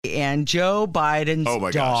And Joe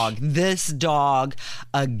Biden's dog, this dog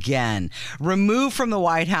again, removed from the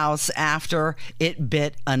White House after it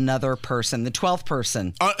bit another person, the 12th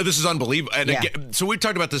person. This is unbelievable. And again, so we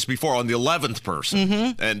talked about this before on the 11th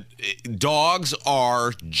person. And dogs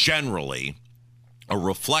are generally a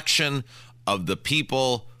reflection of the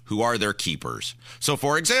people who are their keepers. So,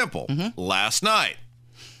 for example, last night,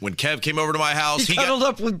 when Kev came over to my house, he cuddled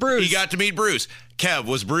up with Bruce. He got to meet Bruce. Kev,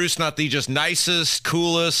 was Bruce not the just nicest,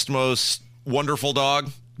 coolest, most wonderful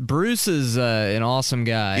dog? Bruce is an awesome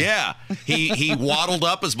guy. Yeah. He waddled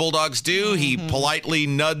up as bulldogs do. He politely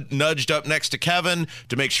nudged up next to Kevin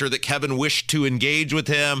to make sure that Kevin wished to engage with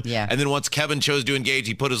him. Yeah. And then once Kevin chose to engage,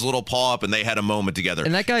 he put his little paw up and they had a moment together.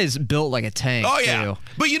 And that guy is built like a tank, too.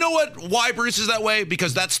 But you know what? Why Bruce is that way?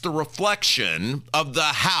 Because that's the reflection of the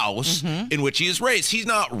house in which he is raised. He's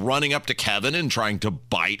not running up to Kevin and trying to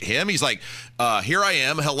bite him. He's like, here I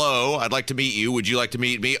am. Hello. I'd like to meet you. Would you like to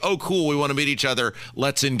meet me? Oh, cool. We want to meet each other.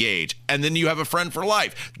 Let's engage. And then you have a friend for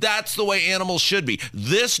life. That's the way animals should be.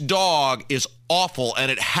 This dog is awful, and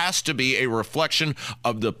it has to be a reflection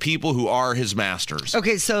of the people who are his masters.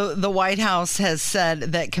 Okay, so the White House has said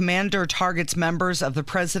that Commander targets members of the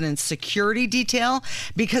president's security detail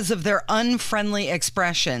because of their unfriendly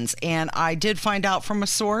expressions. And I did find out from a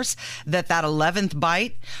source that 11th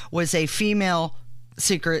bite was a female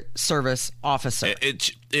Secret Service officer.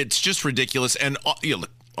 It's just ridiculous. And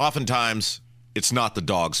oftentimes, it's not the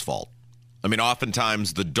dog's fault. I mean,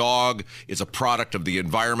 oftentimes the dog is a product of the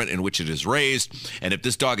environment in which it is raised. And if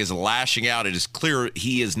this dog is lashing out, it is clear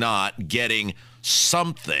he is not getting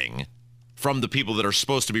something from the people that are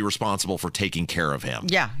supposed to be responsible for taking care of him.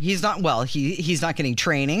 Yeah, he's not, he's not getting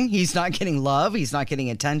training. He's not getting love. He's not getting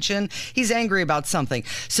attention. He's angry about something.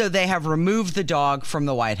 So they have removed the dog from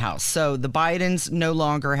the White House. So the Bidens no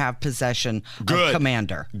longer have possession of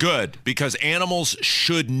Commander. Good, because animals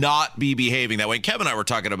should not be behaving that way. Kevin and I were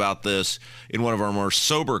talking about this in one of our more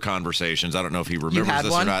sober conversations. I don't know if he remembers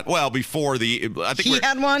this or not. Well, before I think he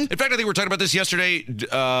had one? In fact, I think we were talking about this yesterday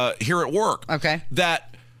here at work. Okay. That,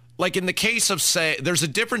 like in the case of, say, there's a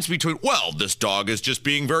difference between, this dog is just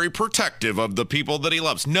being very protective of the people that he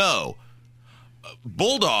loves. No.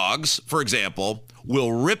 Bulldogs, for example,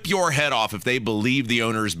 will rip your head off if they believe the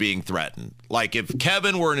owner is being threatened. Like if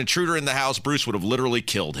Kevin were an intruder in the house, Bruce would have literally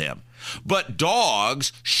killed him. But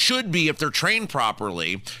dogs should be, if they're trained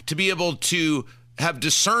properly, to be able to have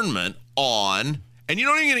discernment on, and you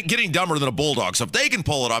don't even getting dumber than a bulldog. So if they can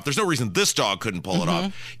pull it off, there's no reason this dog couldn't pull it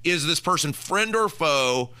off. Is this person friend or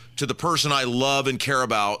foe to the person I love and care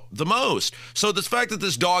about the most? So the fact that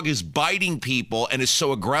this dog is biting people and is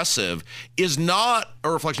so aggressive is not a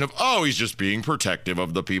reflection of, he's just being protective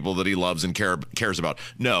of the people that he loves and cares about.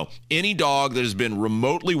 No, any dog that has been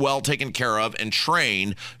remotely well taken care of and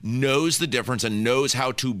trained knows the difference and knows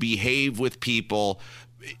how to behave with people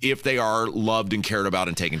if they are loved and cared about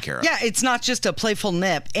and taken care of. Yeah, it's not just a playful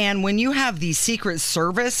nip. And when you have the Secret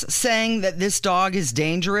Service saying that this dog is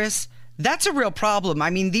dangerous, that's a real problem.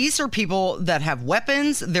 I mean, these are people that have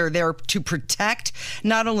weapons. They're there to protect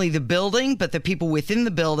not only the building, but the people within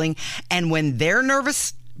the building. And when they're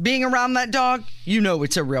nervous being around that dog,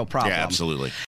 it's a real problem. Yeah, absolutely.